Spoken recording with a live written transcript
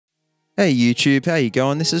Hey YouTube, how you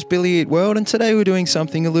going? This is Billy at World, and today we're doing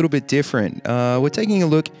something a little bit different. We're taking a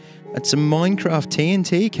look at some Minecraft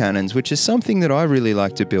TNT cannons, which is something that I really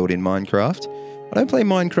like to build in Minecraft. I don't play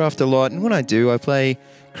Minecraft a lot, and when I do, I play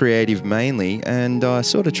creative mainly, and I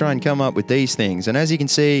sort of try and come up with these things. And as you can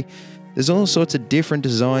see, there's all sorts of different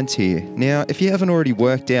designs here. Now, if you haven't already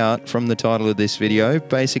worked out from the title of this video,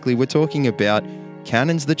 basically we're talking about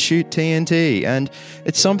cannons that shoot TNT, and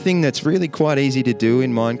it's something that's really quite easy to do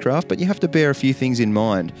in Minecraft, but you have to bear a few things in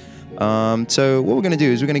mind. So what we're going to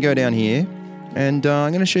do is we're going to go down here, and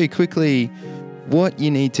I'm going to show you quickly what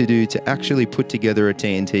you need to do to actually put together a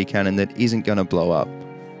TNT cannon that isn't going to blow up.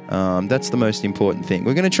 That's the most important thing.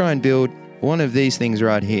 We're going to try and build one of these things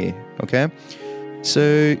right here, okay?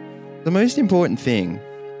 So the most important thing,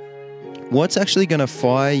 what's actually going to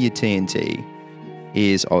fire your TNT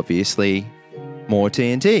is obviously more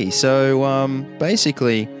TNT. So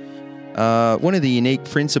basically, one of the unique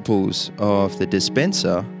principles of the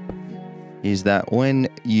dispenser is that when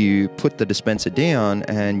you put the dispenser down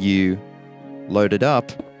and you load it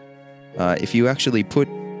up, if you actually put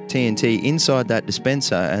TNT inside that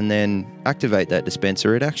dispenser and then activate that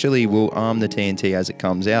dispenser, it actually will arm the TNT as it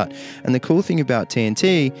comes out. And the cool thing about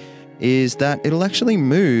TNT is that it'll actually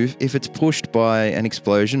move if it's pushed by an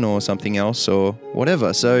explosion or something else or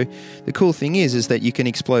whatever. So the cool thing is that you can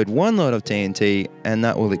explode one lot of TNT and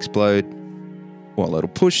that will explode, well, it'll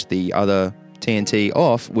push the other TNT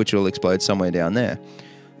off, which will explode somewhere down there.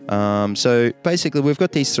 So basically we've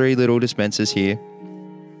got these three little dispensers here,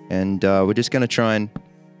 and we're just going to try and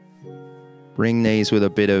ring these with a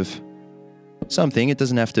bit of something. It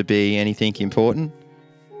doesn't have to be anything important.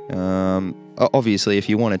 Obviously, if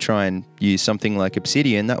you want to try and use something like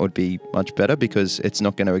obsidian, that would be much better because it's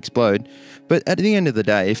not going to explode. But at the end of the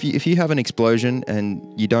day, if you have an explosion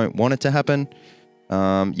and you don't want it to happen,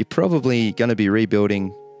 you're probably going to be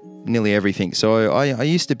rebuilding nearly everything. So I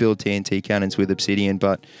used to build TNT cannons with obsidian,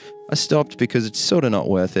 but I stopped because it's sort of not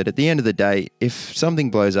worth it. At the end of the day, if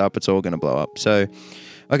something blows up, it's all going to blow up. So,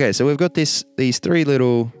 okay, so we've got these three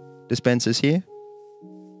little dispensers here,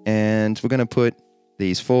 and we're going to put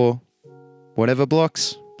these four whatever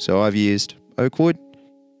blocks. So I've used oak wood.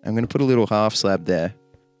 I'm going to put a little half slab there.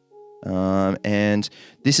 And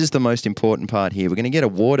this is the most important part here. We're going to get a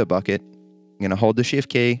water bucket. I'm going to hold the shift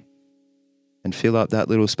key and fill up that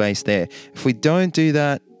little space there. If we don't do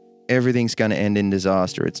that, everything's going to end in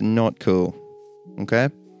disaster. It's not cool. Okay?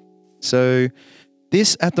 So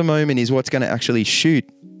this at the moment is what's going to actually shoot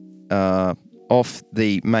off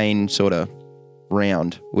the main sort of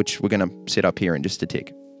round, which we're going to set up here in just a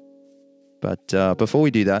tick. But before we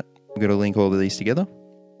do that, we're going to link all of these together.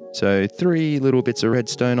 So 3 little bits of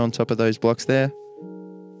redstone on top of those blocks there.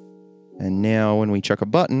 And now when we chuck a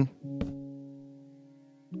button,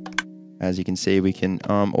 as you can see, we can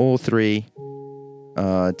arm all 3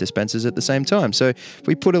 dispensers at the same time. So if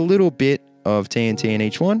we put a little bit of TNT in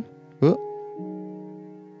each one,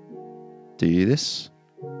 do this,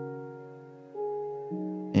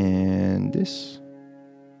 and this.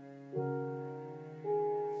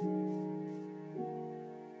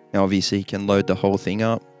 Now, obviously, you can load the whole thing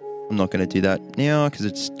up. I'm not going to do that now because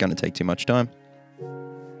it's going to take too much time.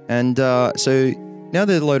 And so now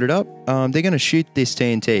they're loaded up, they're going to shoot this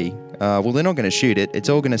TNT. Well, they're not going to shoot it. It's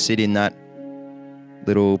all going to sit in that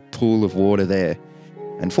little pool of water there.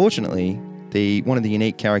 Unfortunately, one of the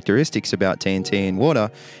unique characteristics about TNT in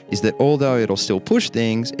water is that although it'll still push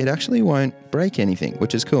things, it actually won't break anything,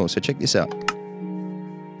 which is cool. So check this out.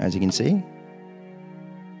 As you can see.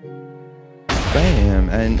 Bam,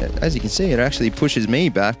 and as you can see, it actually pushes me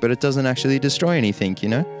back, but it doesn't actually destroy anything, you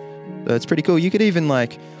know? So it's pretty cool. You could even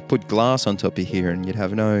like put glass on top of here and you'd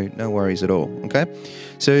have no worries at all, okay?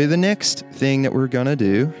 So the next thing that we're gonna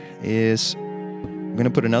do is we're gonna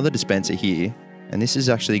put another dispenser here, and this is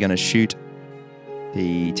actually gonna shoot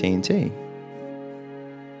the TNT.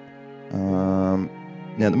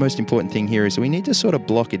 Now the most important thing here is we need to sort of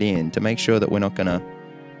block it in to make sure that we're not gonna,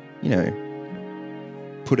 you know,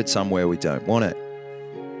 put it somewhere we don't want it.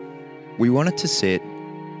 We want it to sit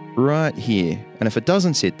right here, and if it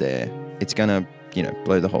doesn't sit there, it's gonna, you know,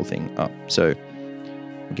 blow the whole thing up. So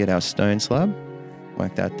we'll get our stone slab,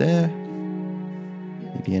 whack that there,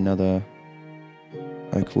 maybe another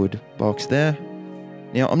oak wood box there.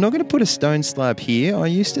 Now I'm not going to put a stone slab here. I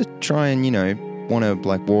used to try and, you know, want to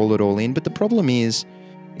like wall it all in, but the problem is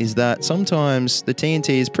that sometimes the TNT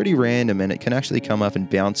is pretty random and it can actually come up and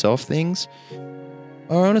bounce off things.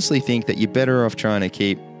 I honestly think that you're better off trying to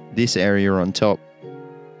keep this area on top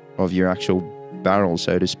of your actual barrel,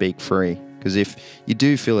 so to speak, free. Because if you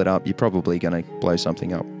do fill it up, you're probably going to blow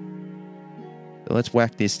something up. So let's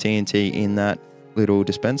whack this TNT in that little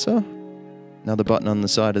dispenser. Another button on the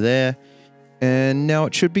side of there. And now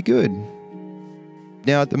it should be good.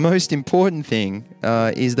 Now, the most important thing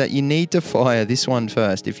is that you need to fire this one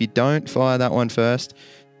first. If you don't fire that one first,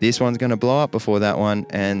 this one's going to blow up before that one,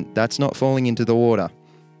 and that's not falling into the water.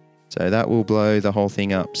 So that will blow the whole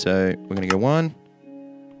thing up. So we're going to go 1,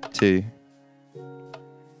 2,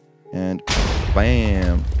 and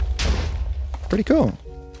bam. Pretty cool.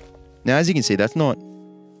 Now, as you can see, that's not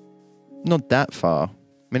that far. I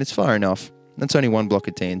mean, it's far enough. That's only one block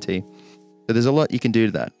of TNT. So there's a lot you can do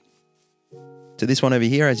to that. So this one over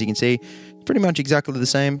here, as you can see, pretty much exactly the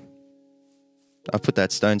same. I've put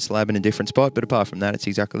that stone slab in a different spot, but apart from that, it's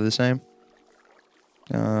exactly the same.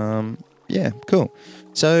 Yeah, cool.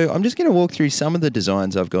 So I'm just going to walk through some of the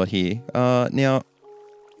designs I've got here. Now,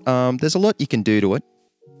 there's a lot you can do to it.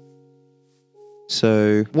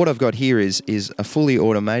 So what I've got here is a fully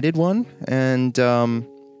automated one, and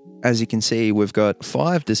as you can see, we've got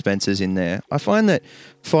 5 dispensers in there. I find that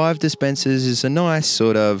 5 dispensers is a nice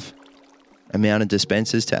sort of amount of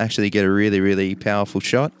dispensers to actually get a really, really powerful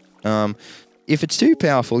shot. If it's too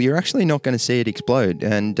powerful, you're actually not going to see it explode,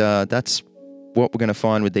 and that's what we're going to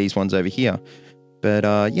find with these ones over here. But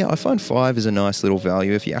yeah, I find 5 is a nice little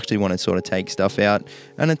value if you actually want to sort of take stuff out,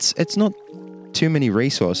 and it's not too many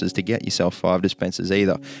resources to get yourself 5 dispensers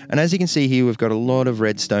either. And as you can see here, we've got a lot of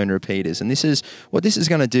redstone repeaters, and this is what this is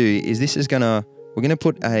going to do is we're going to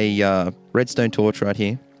put a redstone torch right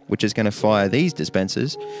here, which is going to fire these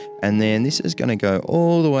dispensers, and then this is going to go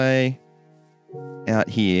all the way out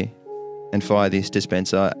here and fire this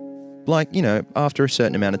dispenser, like, you know, after a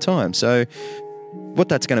certain amount of time. So what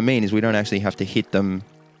that's going to mean is we don't actually have to hit them,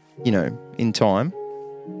 you know, in time.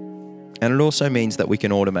 And it also means that we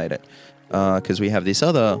can automate it, because we have this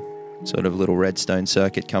other sort of little redstone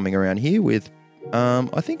circuit coming around here with,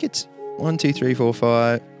 I think it's 1, 2, 3, 4,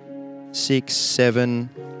 5, 6, 7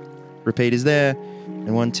 repeaters there,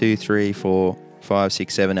 and 1, 2, 3, 4, 5,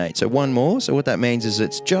 6, 7, 8. So one more. So what that means is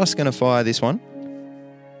it's just going to fire this one,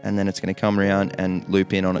 and then it's going to come around and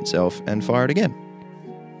loop in on itself and fire it again.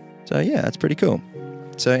 So yeah, that's pretty cool.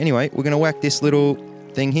 So anyway, we're going to whack this little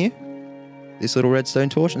thing here, this little redstone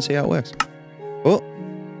torch, and see how it works. Oh,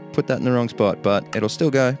 put that in the wrong spot, but it'll still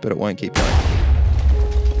go, but it won't keep going.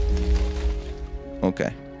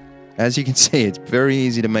 Okay. As you can see, it's very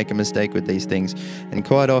easy to make a mistake with these things, and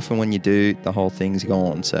quite often when you do, the whole thing's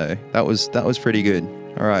gone. So that was pretty good.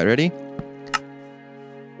 All right, ready?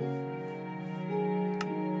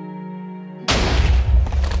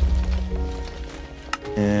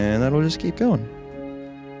 And that'll just keep going.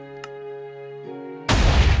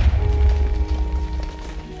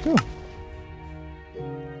 Cool.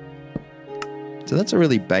 So that's a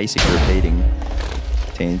really basic repeating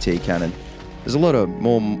TNT cannon. There's a lot of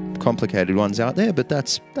more complicated ones out there, but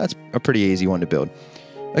that's a pretty easy one to build.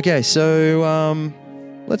 Okay, so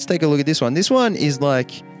let's take a look at this one. This one is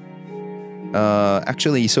like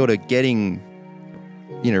actually sort of getting,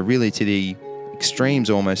 you know, really to the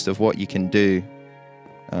extremes almost of what you can do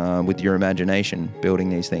with your imagination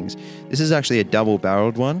building these things. This is actually a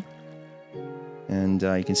double-barreled one, and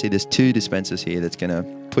you can see there's 2 dispensers here that's going to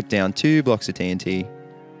put down 2 blocks of TNT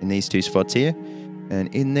in these 2 spots here.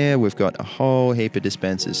 And in there, we've got a whole heap of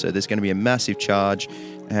dispensers. So there's going to be a massive charge.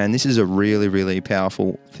 And this is a really, really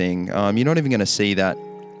powerful thing. You're not even going to see that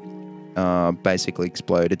basically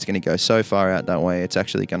explode. It's going to go so far out that way, it's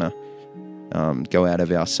actually going to go out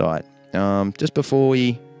of our sight. Just before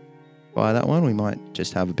we fire that one, we might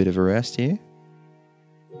just have a bit of a rest here.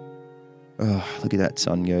 Oh, look at that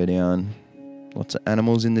sun go down. Lots of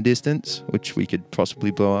animals in the distance, which we could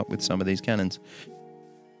possibly blow up with some of these cannons.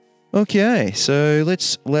 Okay, so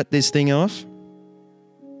let's let this thing off.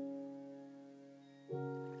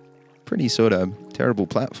 Pretty sort of terrible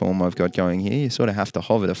platform I've got going here. You sort of have to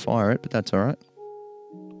hover to fire it, but that's all right.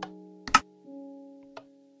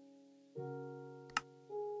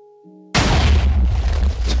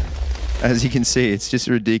 As you can see, it's just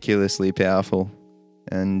ridiculously powerful.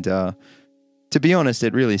 And to be honest,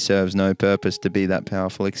 it really serves no purpose to be that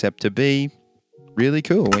powerful except to be really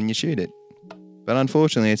cool when you shoot it. But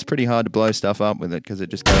unfortunately, it's pretty hard to blow stuff up with it because it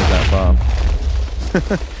just goes that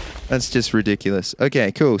far. That's just ridiculous.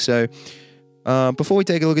 Okay, cool. So before we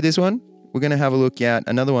take a look at this one, we're going to have a look at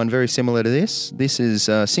another one very similar to this. This is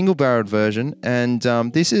a single-barreled version, and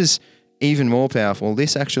this is even more powerful.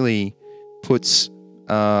 This actually puts,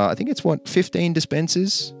 I think it's 15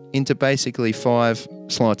 dispensers into basically 5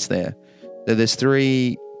 slots there. So there's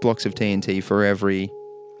 3 blocks of TNT for every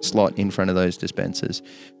slot in front of those dispensers.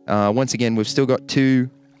 Once again, we've still got 2,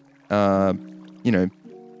 you know,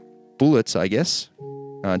 bullets, I guess,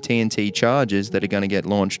 TNT charges that are going to get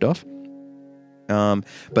launched off.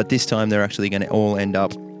 But this time they're actually going to all end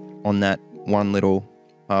up on that one little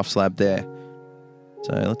half slab there.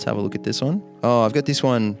 So let's have a look at this one. Oh, I've got this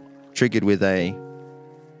one triggered with a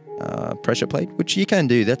pressure plate, which you can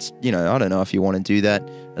do. That's, you know, I don't know if you want to do that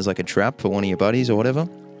as like a trap for one of your buddies or whatever.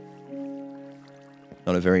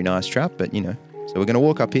 Not a very nice trap, but you know. So we're going to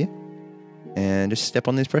walk up here and just step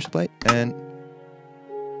on this pressure plate and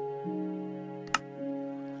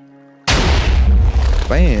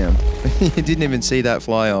bam. You didn't even see that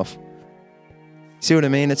fly off. See what I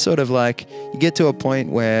mean? It's sort of like you get to a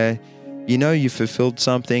point where you know you've fulfilled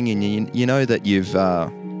something and you know that you've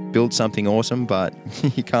built something awesome, but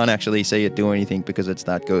you can't actually see it do anything because it's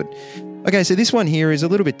that good. Okay, so this one here is a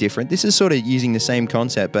little bit different. This is sort of using the same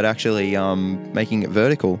concept, but actually making it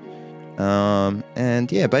vertical.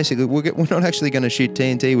 And yeah, basically we're not actually going to shoot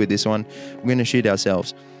TNT with this one. We're going to shoot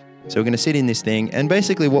ourselves. So we're going to sit in this thing, and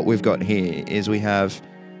basically what we've got here is we have,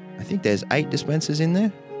 I think there's 8 dispensers in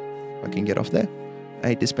there. If I can get off there.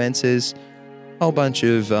 8 dispensers, a whole bunch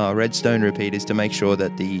of redstone repeaters to make sure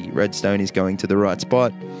that the redstone is going to the right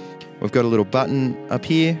spot. We've got a little button up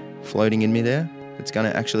here floating in midair. It's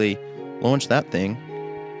going to actually launch that thing,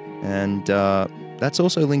 and that's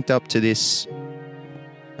also linked up to this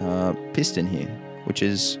piston here, which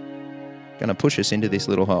is going to push us into this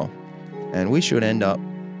little hole, and we should end up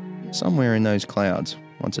somewhere in those clouds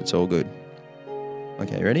once it's all good.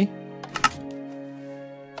 Okay, ready?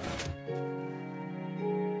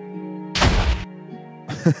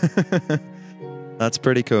 That's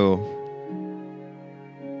pretty cool.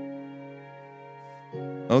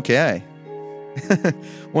 Okay.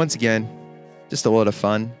 Once again, just a lot of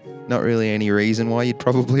fun. Not really any reason why you'd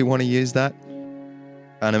probably want to use that.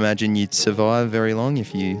 Can't imagine you'd survive very long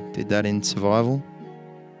if you did that in survival.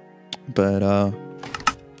 But,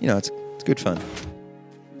 you know, it's good fun.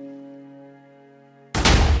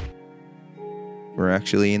 We're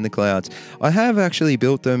actually in the clouds. I have actually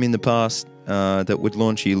built them in the past that would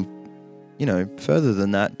launch you, you know, further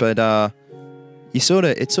than that. But it sort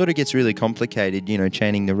of gets really complicated, you know,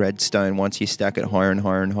 chaining the redstone once you stack it higher and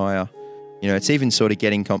higher and higher. You know, it's even sort of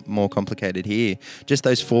getting more complicated here. Just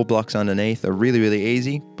those 4 blocks underneath are really, really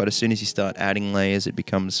easy. But as soon as you start adding layers, it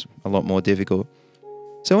becomes a lot more difficult.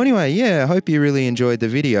 So anyway, yeah, I hope you really enjoyed the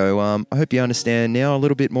video. I hope you understand now a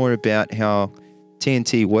little bit more about how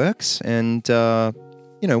TNT works and,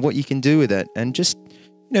 you know, what you can do with it. And just,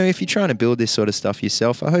 you know, if you're trying to build this sort of stuff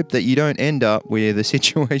yourself, I hope that you don't end up with a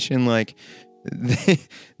situation like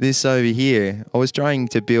this over here. I was trying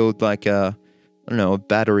to build like a, I don't know, a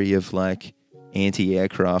battery of like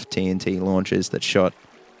anti-aircraft TNT launchers that shot,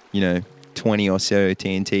 you know, 20 or so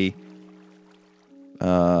TNT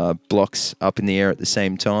blocks up in the air at the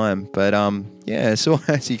same time. But yeah, so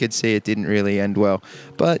as you can see, it didn't really end well.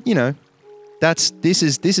 But you know, this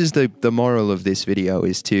is the moral of this video,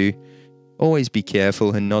 is to always be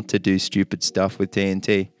careful and not to do stupid stuff with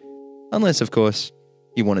TNT, unless of course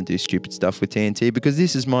you want to do stupid stuff with TNT, because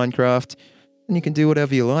this is Minecraft and you can do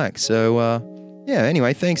whatever you like. So yeah,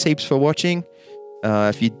 anyway, thanks heaps for watching.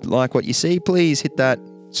 If you like what you see, please hit that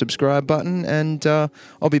subscribe button, and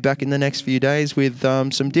I'll be back in the next few days with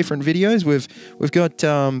some different videos. We've got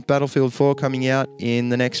Battlefield 4 coming out in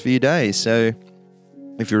the next few days, so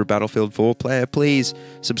if you're a Battlefield 4 player, please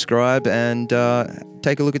subscribe and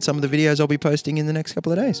take a look at some of the videos I'll be posting in the next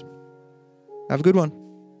couple of days. Have a good one.